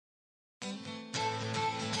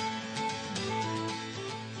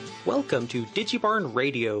Welcome to DigiBarn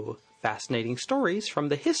Radio, fascinating stories from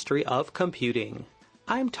the history of computing.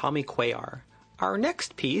 I'm Tommy Cuellar. Our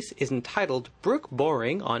next piece is entitled Brooke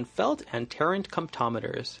Boring on Felt and Tarrant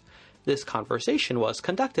Comptometers. This conversation was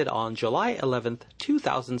conducted on July 11th,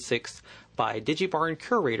 2006 by DigiBarn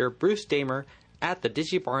curator Bruce Damer at the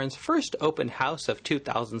DigiBarn's first open house of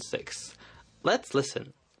 2006. Let's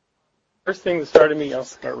listen. First thing that started me, I'll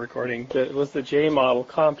start recording, was the J model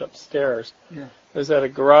comped upstairs. Yeah. It was at a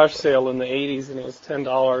garage sale in the 80s, and it was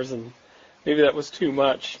 $10, and maybe that was too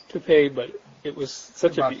much to pay, but it was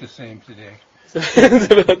such about the same today. But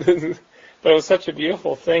it was such a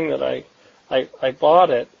beautiful thing that I bought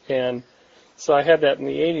it, and so I had that in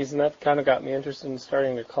the 80s, and that kind of got me interested in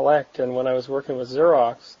starting to collect. And when I was working with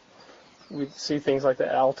Xerox, we'd see things like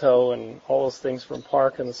the Alto and all those things from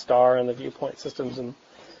Park and the Star and the Viewpoint systems, and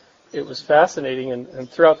it was fascinating. And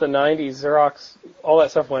throughout the 90s, Xerox, all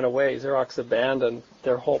that stuff went away. Xerox abandoned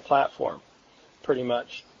their whole platform, pretty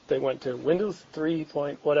much. They went to Windows 3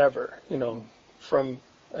 point whatever, from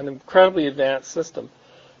an incredibly advanced system.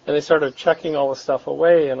 And they started chucking all the stuff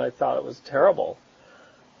away, and I thought it was terrible.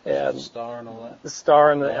 And the Star and all that? The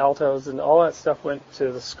Star and the Altos and all that stuff went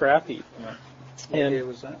to the scrap heap. Yeah. What year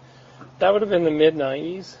was that? That would have been the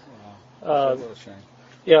mid-90s. Wow. That's a shame.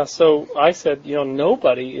 Yeah, so I said, no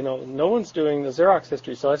one's doing the Xerox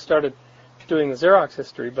history. So I started doing the Xerox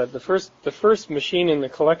history, but the first machine in the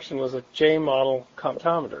collection was a J model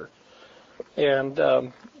comptometer.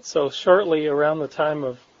 And so shortly around the time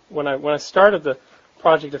of when I started the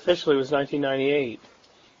project officially was 1998,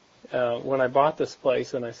 when I bought this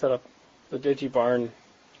place and I set up the DigiBarn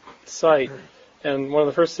site. And one of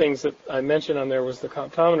the first things that I mentioned on there was the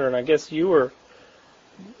comptometer, and I guess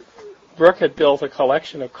Brooke had built a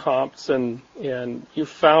collection of comps, and you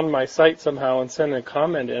found my site somehow and sent a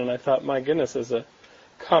comment in, and I thought, my goodness, as a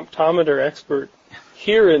comptometer expert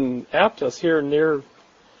here in Aptos, here near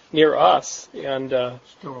us, and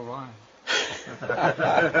still alive.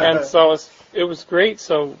 And so it was great.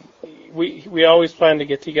 So we always planned to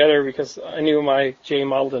get together because I knew my J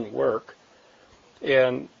model didn't work,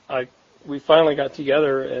 and we finally got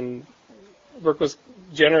together, and Brooke was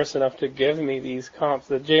generous enough to give me these comps.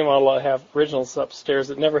 The J model I have originals upstairs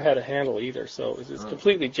that never had a handle either, so it's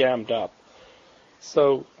completely jammed up.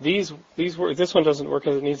 So this one doesn't work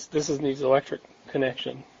because it needs electric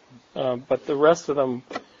connection, but the rest of them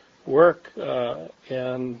work.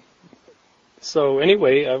 And so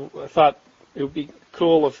anyway, I thought it would be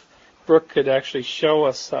cool if Brooke could actually show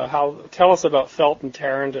us tell us about Felt and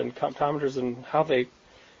Tarrant and comptometers and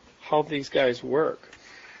how these guys work.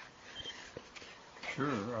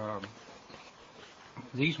 Sure.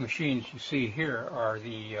 These machines you see here are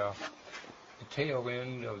the tail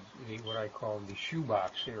end of what I call the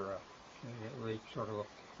shoebox era. They sort of look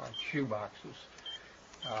like shoeboxes.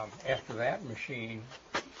 After that machine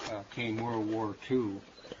came World War II,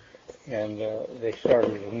 and they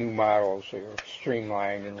started with new models. They were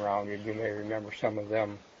streamlined and rounded. You may remember some of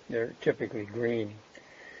them. They're typically green.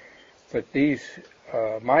 But these,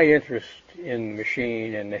 my interest in the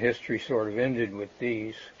machine and the history sort of ended with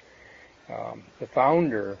these. The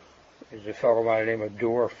founder is a fellow by the name of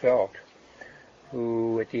Dorr Felt,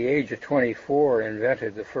 who at the age of 24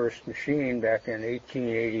 invented the first machine back in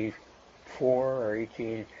 1884 or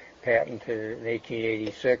patented in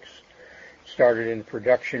 1886. Started in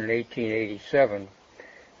production in 1887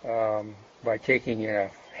 by taking in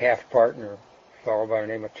a half partner, a fellow by the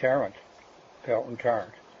name of Tarrant, Felt and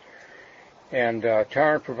Tarrant. And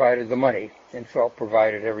Tarrant provided the money, and Felt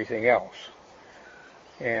provided everything else.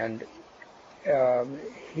 And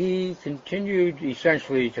he continued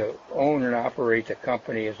essentially to own and operate the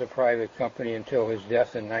company as a private company until his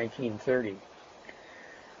death in 1930.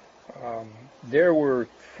 There were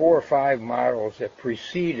 4 or 5 models that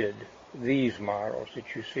preceded these models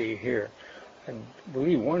that you see here. I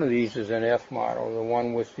believe one of these is an F model, the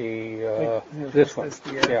one with the this one.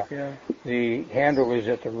 Yeah. The handle is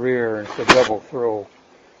at the rear, and it's a double throw.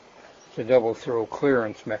 It's a double throw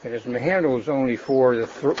clearance mechanism. The handle is only for the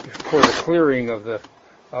clearing of the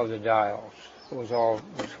dials. It was all it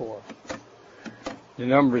was for. The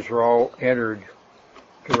numbers were all entered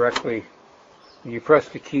directly. When you press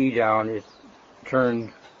the key down, it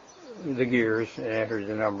turned the gears and entered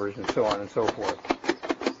the numbers, and so on and so forth.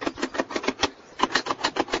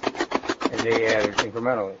 They added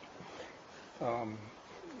incrementally.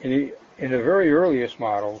 In the very earliest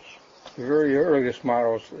models, the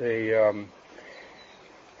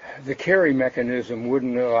carry mechanism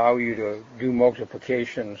wouldn't allow you to do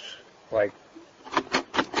multiplications like,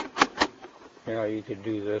 you could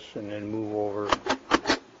do this and then move over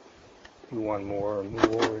do one more and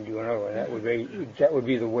move over and do another one. That would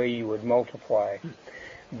be the way you would multiply.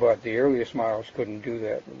 But the earliest models couldn't do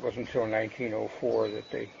that. It wasn't until 1904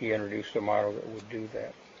 that he introduced a model that would do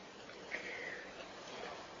that.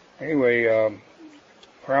 Anyway,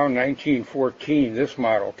 around 1914, this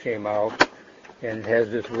model came out, and it has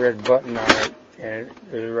this red button on it, and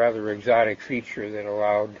there's a rather exotic feature that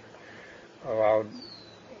allowed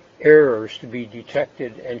errors to be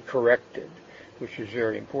detected and corrected, which is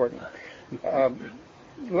very important. Let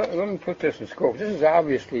me put this in scope. This is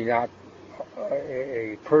obviously not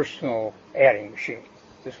a personal adding machine.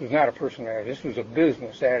 This was not a personal adding. This was a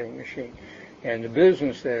business adding machine, and the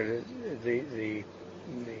business that the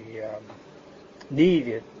need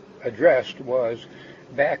it addressed was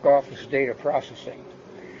back office data processing.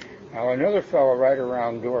 Now, another fellow right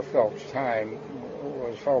around Dorfeldt's time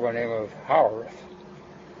was a fellow by the name of Howarth,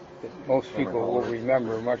 that most people will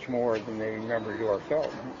remember much more than they remember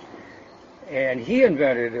Dorfeldt. And he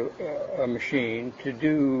invented a machine to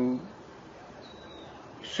do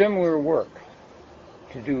similar work,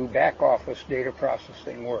 to do back office data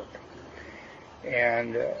processing work.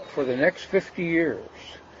 And for the next 50 years,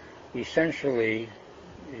 essentially,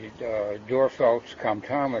 Dorfeldt's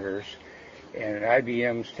comptometers and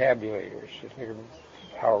IBM's tabulators,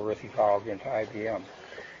 Howarth evolved into IBM,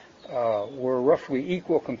 were roughly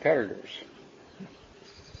equal competitors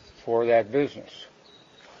for that business.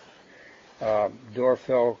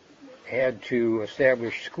 Dorfeldt had to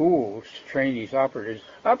establish schools to train these operators.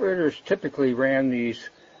 Operators typically ran these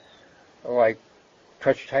like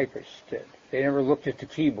touch typists did. They never looked at the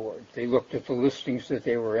keyboard. They looked at the listings that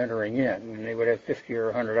they were entering in, and they would have 50 or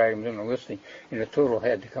 100 items in the listing, and the total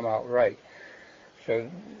had to come out right. So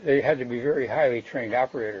they had to be very highly trained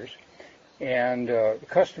operators, and the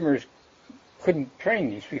customers couldn't train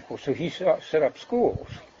these people, so he set up schools.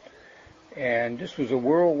 And this was a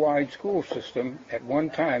worldwide school system. At one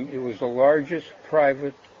time, it was the largest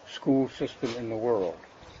private school system in the world.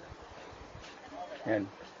 And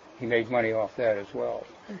he made money off that as well.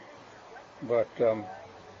 But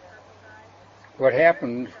what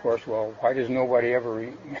happened, of course, well, why does nobody ever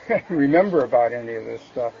remember about any of this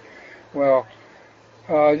stuff? Well,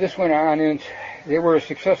 this went on into, they were a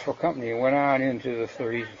successful company. It went on into the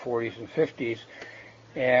 30s, 40s, and 50s.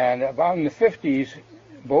 And about in the 50s,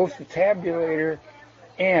 both the tabulator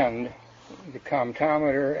and the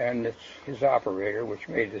comptometer and his operator, which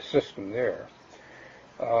made the system there,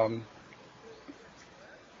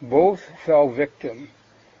 both fell victim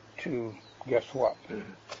to, guess what? The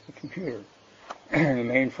computer. The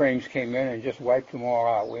mainframes came in and just wiped them all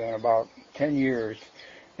out. Within about 10 years,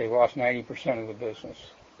 they lost 90% of the business,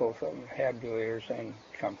 both of them, tabulators and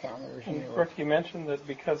comptometers. And Rick, you mentioned that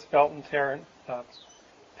because Felt and Tarrant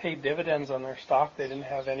paid dividends on their stock, they didn't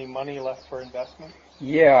have any money left for investment?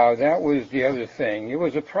 Yeah, that was the other thing. It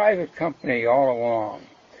was a private company all along,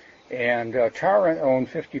 and Tarrant owned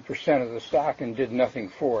 50% of the stock and did nothing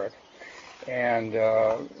for it. And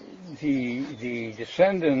the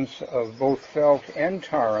descendants of both Felt and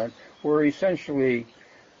Tarrant were essentially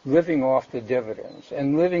living off the dividends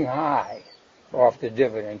and living high off the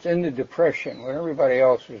dividends in the Depression when everybody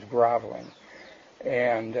else was groveling.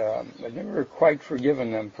 And I've never quite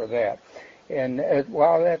forgiven them for that. And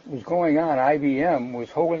while that was going on, IBM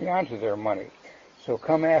was holding on to their money. So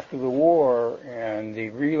come after the war, and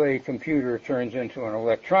the relay computer turns into an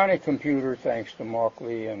electronic computer, thanks to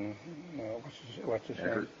Mauchly and what's his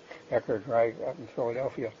name? Eckert, right, up in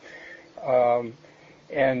Philadelphia.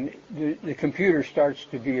 And the computer starts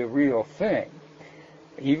to be a real thing.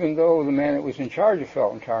 Even though the man that was in charge of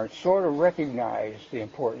Felt and Tarrant sort of recognized the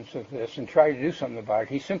importance of this and tried to do something about it,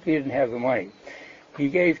 he simply didn't have the money. He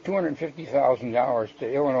gave $250,000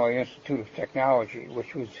 to Illinois Institute of Technology,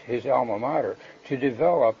 which was his alma mater, to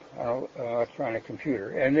develop an electronic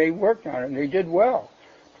computer. And they worked on it, and they did well.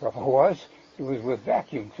 The trouble was, it was with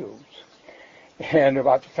vacuum tubes. And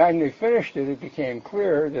about the time they finished it, it became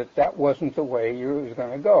clear that that wasn't the way it was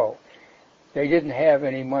going to go. They didn't have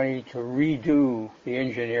any money to redo the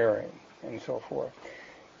engineering and so forth.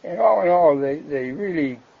 And all in all, they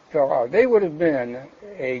really fell out. They would have been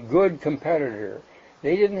a good competitor.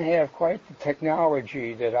 They didn't have quite the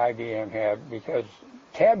technology that IBM had, because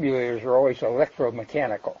tabulators are always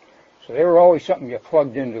electromechanical. So they were always something you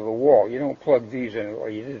plugged into the wall. You don't plug these in, or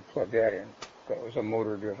you did plug that in. That was a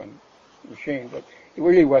motor-driven machine, but it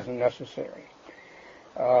really wasn't necessary.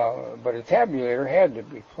 But a tabulator had to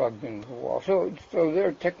be plugged into the wall. So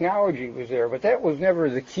their technology was there, but that was never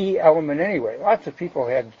the key element anyway. Lots of people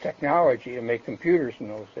had technology to make computers in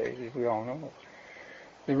those days, as we all know.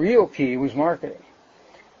 The real key was marketing.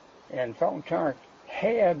 And Felt and Tarrant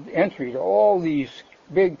had entry to all these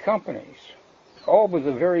big companies, all but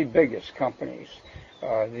the very biggest companies,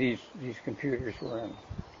 these computers were in.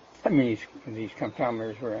 I mean, these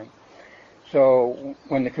comptometers were in. So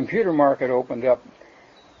when the computer market opened up,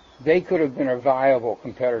 they could have been a viable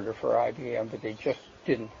competitor for IBM, but they just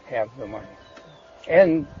didn't have the money.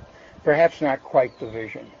 And perhaps not quite the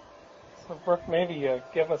vision. So, Brooke, maybe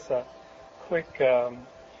give us a quick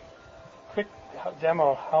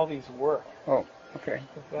demo of how these work. Oh, okay.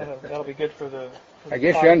 That'll be good for the I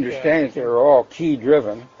guess you understand that they were all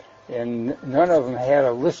key-driven, and none of them had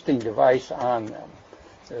a listing device on them.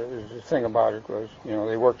 The thing about it was,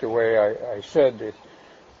 they worked the way I said that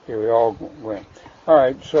they would all win. All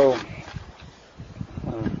right, so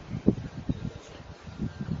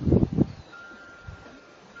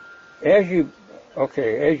as you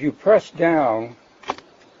press down,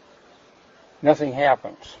 nothing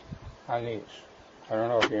happens on these. I don't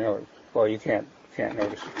know if you know. Well, you can't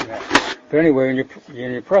notice it from that. But anyway,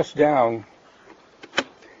 when you press down,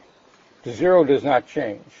 the zero does not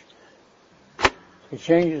change. It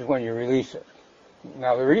changes when you release it.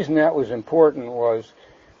 Now, the reason that was important was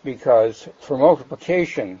because for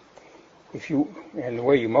multiplication, and the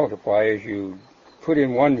way you multiply is you put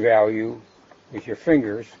in one value with your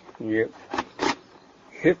fingers, and you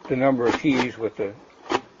hit the number of keys with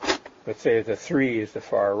let's say the 3 is the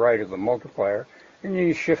far right of the multiplier, and then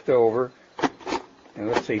you shift over, and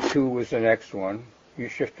let's say 2 was the next one. You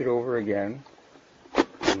shift it over again,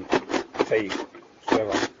 and say 7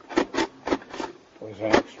 was the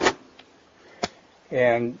next one.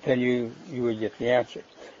 And then you would get the answer.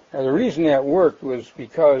 Now, the reason that worked was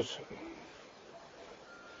because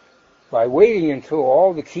by waiting until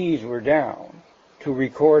all the keys were down to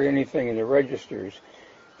record anything in the registers,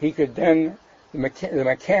 he could then, the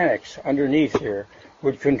mechanics underneath here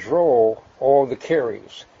would control all the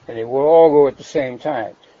carries, and they would all go at the same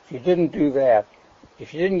time. If you didn't do that,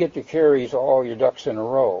 if you didn't get the carries all your ducks in a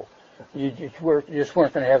row, you just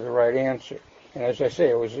weren't going to have the right answer. And as I say,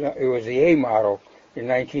 it was the A model in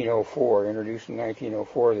 1904, introduced in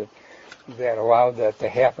 1904, that allowed that to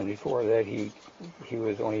happen. Before that, he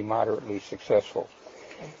was only moderately successul.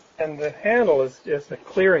 And the handle is just a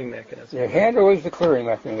clearing mechanism. The handle is the clearing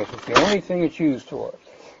mechanism. It's the only thing it's used for.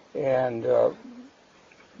 And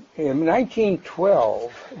in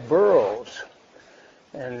 1912, Burroughs,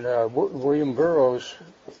 and William Burroughs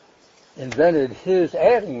invented his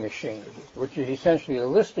adding machine, which is essentially a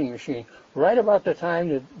listing machine, right about the time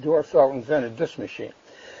that Dörfeld invented this machine.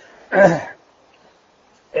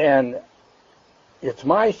 And it's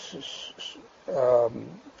my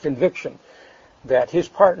conviction that his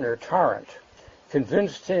partner, Tarrant,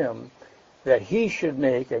 convinced him that he should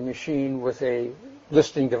make a machine with a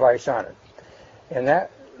listing device on it. And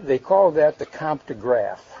that they called that the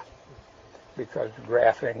comptograph, because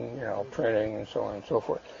graphing, printing and so on and so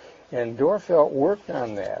forth. And Dörfeld worked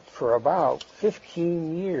on that for about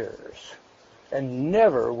 15 years and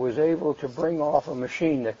never was able to bring off a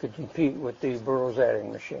machine that could compete with the Burroughs adding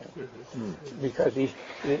machine. Because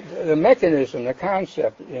the mechanism, the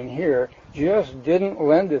concept in here just didn't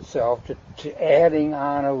lend itself to adding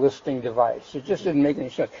on a listing device. It just didn't make any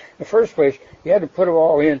sense. In the first place, you had to put it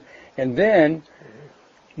all in, and then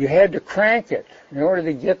you had to crank it in order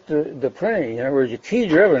to get the printing. In other words, your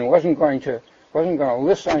key-driven wasn't going to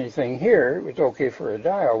list anything here. It was okay for a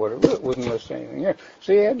dial, but it wouldn't list anything here.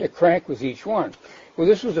 So you had to crank with each one. Well,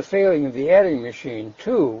 this was a failing of the adding machine,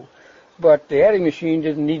 too, but the adding machine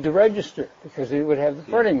didn't need to register because it would have the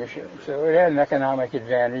printing machine. So it had an economic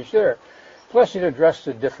advantage there. Plus, it addressed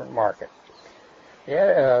a different market.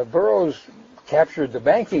 Burroughs captured the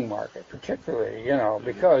banking market, particularly,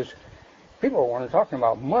 because people weren't talking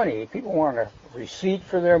about money. People want a receipt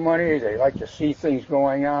for their money. They like to see things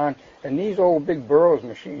going on. And these old big Burroughs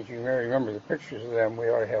machines, you may remember the pictures of them. We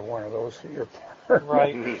ought to have one of those for your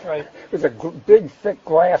apartment. Right. With a big, thick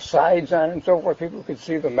glass sides on it and so forth. People could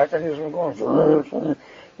see the mechanism going,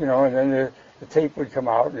 and then the tape would come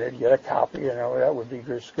out and they'd get a copy. That would be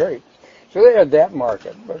just great. So they had that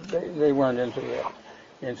market, but they weren't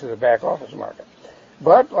into the back office market.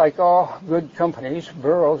 But like all good companies,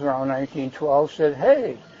 Burroughs around 1912 said,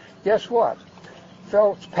 hey, guess what?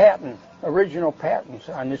 Felt's original patents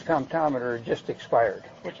on this comptometer just expired.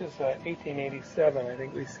 Which is 1887, I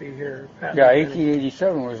think we see here. Yeah,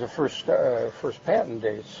 1887 was the first patent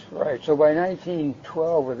dates, right? So by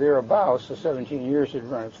 1912 or thereabouts, the 17 years had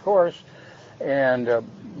run its course, and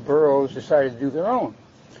Burroughs decided to do their own.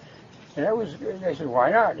 And they said,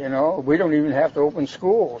 why not? We don't even have to open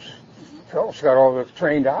schools. Felt's got all the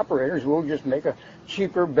trained operators. We'll just make a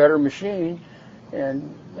cheaper, better machine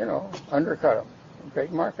and, undercut them.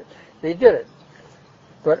 Great market. They did it.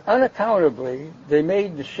 But unaccountably, they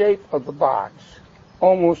made the shape of the box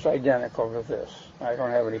almost identical to this. I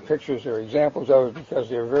don't have any pictures or examples of it because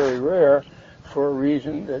they're very rare for a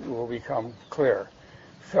reason that will become clear.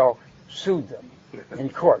 Felt sued them in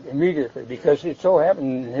court immediately because it so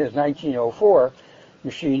happened in his 1904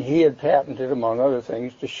 machine he had patented, among other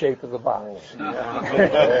things, the shape of the box.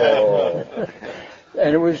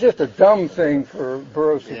 And it was just a dumb thing for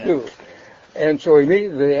Burroughs to do. And so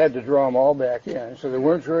immediately they had to draw them all back in. So there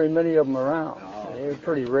weren't very many of them around. They were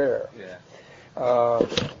pretty rare.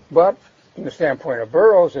 But from the standpoint of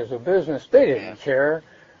Burroughs as a business, they didn't care.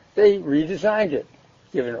 They redesigned it,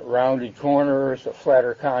 giving it rounded corners, a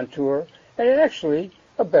flatter contour, and actually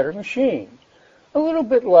a better machine. A little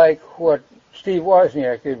bit like what Steve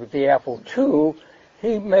Wozniak did with the Apple II.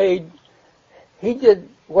 He did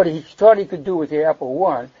what he thought he could do with the Apple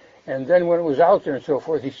I, and then when it was out there and so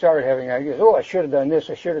forth, he started having ideas. Oh, I should have done this,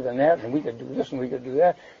 I should have done that, and we could do this and we could do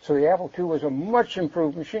that. So the Apple II was a much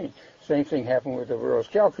improved machine. Same thing happened with the Burroughs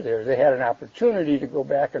calculator. They had an opportunity to go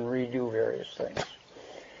back and redo various things.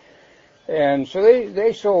 And so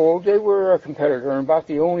they sold. They were a competitor, and about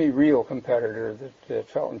the only real competitor that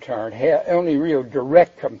Felt and Tarrant had, only real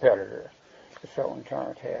direct competitor that Felt and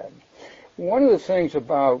Tarrant had. One of the things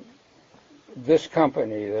about this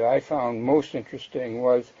company that I found most interesting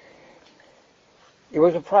was it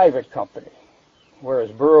was a private company,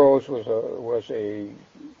 whereas Burroughs was a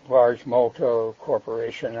large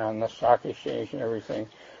multi-corporation on the stock exchange and everything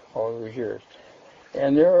all those years.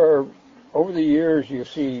 And there are, over the years, you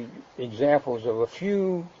see examples of a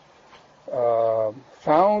few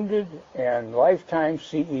founded and lifetime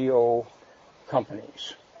CEO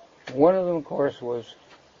companies. One of them, of course, was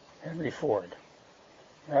Henry Ford,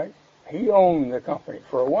 right? He owned the company.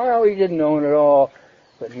 For a while, he didn't own it all,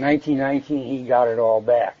 but in 1919, he got it all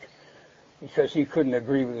back because he couldn't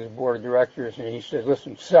agree with his board of directors, and he said,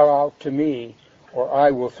 listen, sell out to me, or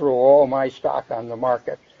I will throw all my stock on the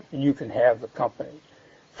market, and you can have the company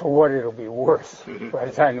for what it'll be worth by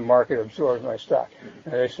the time the market absorbs my stock.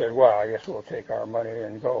 And they said, well, I guess we'll take our money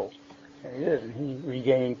and go. And he did. He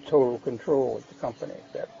regained total control of the company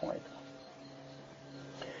at that point.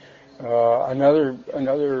 Another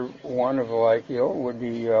one of the like would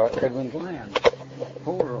be Edwin Bland,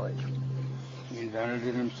 Polaroid. He invented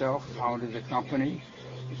it himself, founded the company,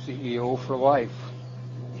 CEO for life.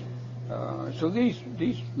 So these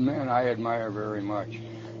men I admire very much.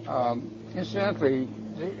 Incidentally,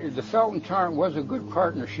 the Felt and Tarrant was a good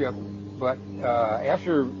partnership, but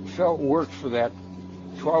after Felt worked for that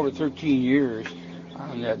 12 or 13 years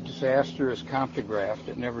on that disastrous Comptograph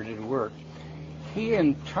that never did work, he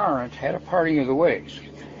and Tarrant had a parting of the ways.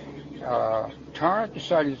 Tarrant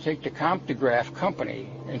decided to take the Comptograph company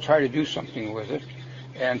and try to do something with it,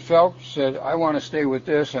 and Felt said, I want to stay with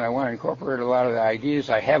this and I want to incorporate a lot of the ideas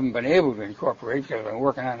I haven't been able to incorporate because I've been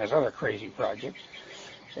working on this other crazy project.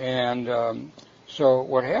 And so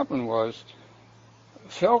what happened was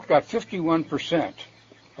Felt got 51%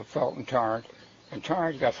 of Felt and Tarrant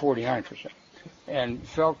got 49%. And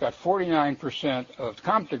Felt got 49% of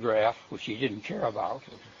Comptograph, which he didn't care about,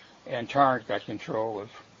 and Tarrant got control of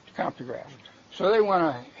Comptograph. So they went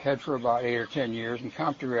ahead for about 8 or 10 years, and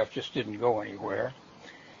Comptograph just didn't go anywhere.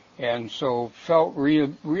 And so Felt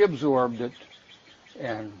reabsorbed it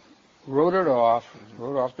and wrote off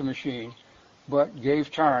the machine, but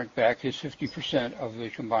gave Tarrant back his 50% of the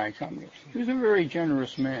combined company. He was a very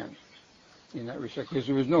generous man in that respect, because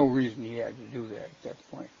there was no reason he had to do that at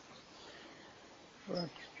that point. But,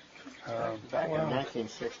 back in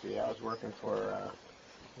 1960, I was working for,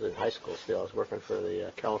 in high school still, I was working for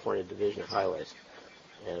the California Division of Highways.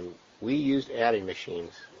 And we used adding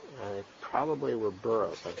machines. They probably were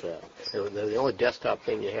Burroughs like that. They were the only desktop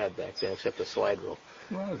thing you had back then, except the slide rule.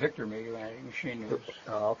 Well, Victor made an adding machine that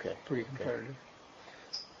was pretty competitive.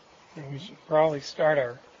 We should probably start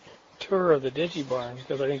our tour of the DigiBarn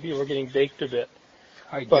because I think people are getting baked a bit.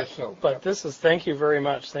 I guess so. But this is, thank you very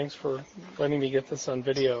much. Thanks for letting me get this on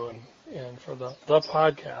video and for the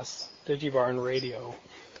podcast, DigiBarn Radio.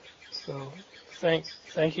 So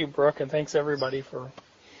thank you, Brooke, and thanks everybody for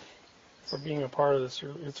being a part of this.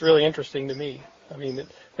 It's really interesting to me. I mean,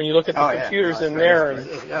 when you look at the computers in there, and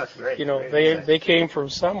they came from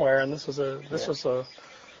somewhere, and this was a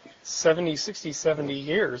 60, 70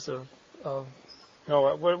 years of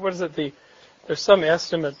what is it? There's some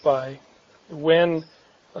estimate by when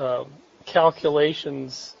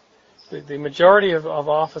calculations, the majority of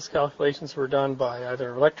office calculations were done by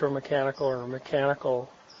either electromechanical or mechanical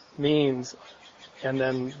means, and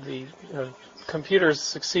then the computers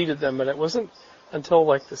succeeded them, but it wasn't until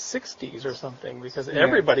like the 60s or something, because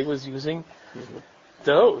everybody was using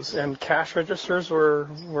those, and cash registers were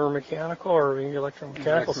mechanical or maybe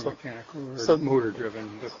electromechanical. Electromechanical or So-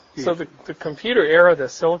 motor-driven. So the computer era, the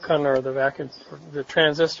silicon or the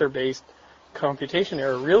transistor-based computation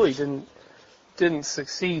era, really didn't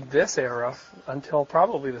succeed this era until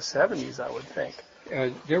probably the 70s, I would think.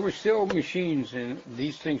 There were still machines, and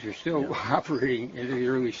these things are still operating into the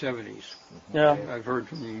early 70s. Yeah. I've heard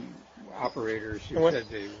from operators who When- said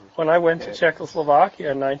they were. When I went to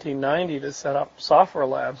Czechoslovakia in 1990 to set up software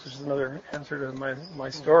labs, which is another answer to my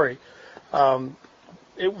story,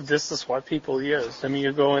 this is what people used. I mean,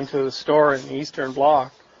 you go into the store in the Eastern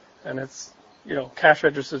Bloc, and it's, cash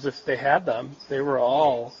registers, if they had them, they were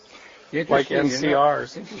all like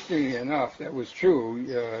NCRs. Interestingly enough, that was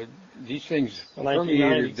true. These things The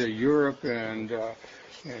permeated 1990s. the Europe and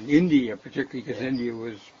India, particularly because India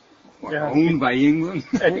was Yeah. owned by England.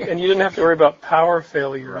 And you didn't have to worry about power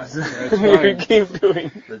failures. That's You right. could keep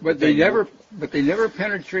doing. But they never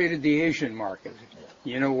penetrated the Asian market.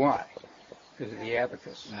 You know why? Because of the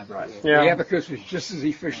abacus. Right. Yeah. The abacus was just as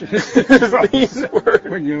efficient as These were.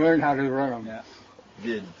 when you learn how to run them. Yeah.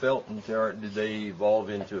 Did Felt and Tarrant, did they evolve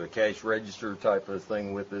into a cash register type of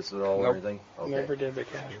thing with this at all or Nope. anything? Okay. Never did the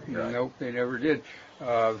cash. Right. Nope, they never did.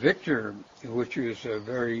 Victor, which was a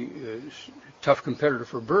very tough competitor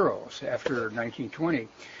for Burroughs after 1920,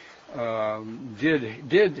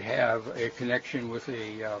 did have a connection with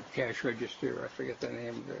a cash register. I forget the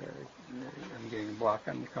name. I'm getting a block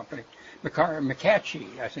on the company.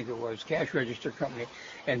 McCatchy, I think it was, cash register company,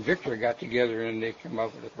 and Victor got together and they came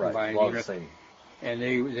up with a Right. combined A lot of unit, the same. and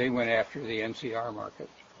they went after the NCR market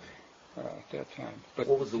at that time. But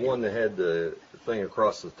What was the one that had the thing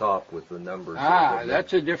across the top with the numbers?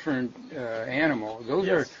 That's a different animal.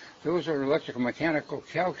 Yes. Those are electrical mechanical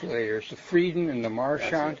calculators, the Frieden and the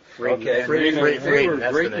Marchand. Okay. They were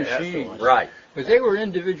That's great the machines. one. Right. But they were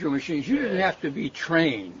individual machines. You didn't have to be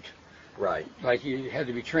trained Right. like you had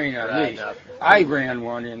to be trained on Right, these. no. I ran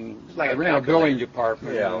one I ran a billing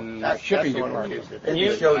department Yeah. and That's shipping the one we department. used. And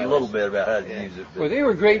you showed a little bit about how to use it. Well, they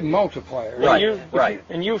were great multipliers. Right, right.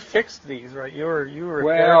 And you fixed these, right? You were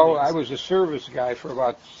Well, I was a service guy for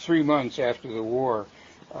about 3 months after the war.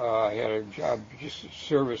 I had a job just to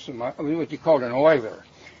service what you called an oiler.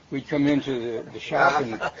 We'd come into the shop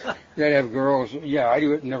and they'd have girls. Yeah,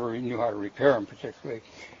 never knew how to repair them particularly.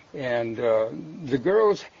 And the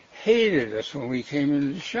girls hated us when we came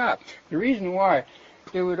into the shop. The reason why,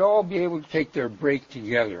 they would all be able to take their break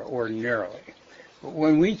together ordinarily. But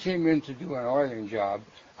when we came in to do an oiling job,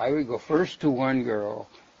 I would go first to one girl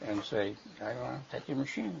and say, I want to take your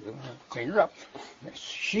machine, I want to clean her up.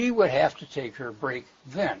 She would have to take her break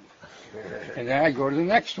then. And then I'd go to the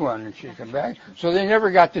next one and she'd come back. So they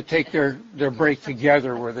never got to take their break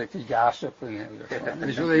together where they could gossip and have their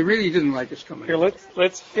fun. So they really didn't like us coming Here, in.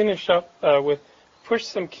 let's finish up with push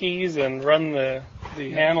some keys and run the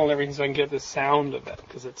handle and everything so I can get the sound of it,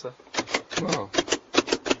 because it's Well,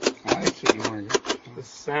 I see you want to get the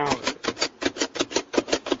sound of it.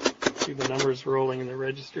 See the numbers rolling in the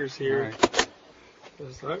registers here.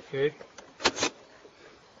 Right. Okay.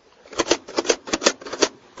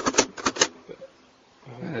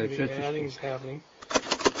 That's The interesting. adding's happening.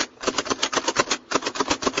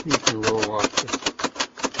 You can roll off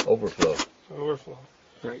this. Overflow. Overflow.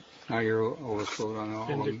 Right. Now you're overflowed on all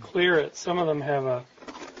And of to them. clear it, some of them have a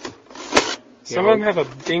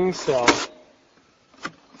ding cell.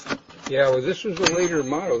 Yeah, well, this was a later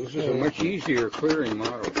model. This is a much easier clearing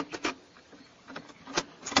model.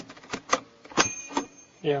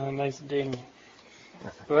 Yeah, a nice ding.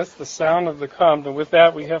 So that's the sound of the comp, and with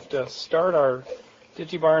that we have to start our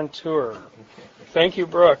DigiBarn tour. Thank you,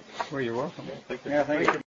 Brooke. Well, you're welcome. Yeah,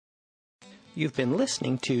 thank you. You've been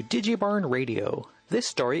listening to DigiBarn Radio. This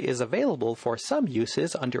story is available for some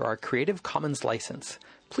uses under our Creative Commons license.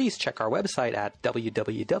 Please check our website at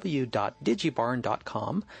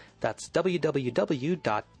www.digibarn.com. That's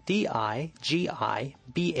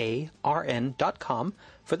www.digibarn.com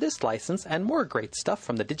for this license and more great stuff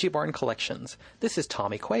from the DigiBarn collections. This is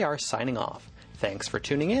Tommy Cuellar signing off. Thanks for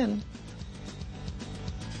tuning in.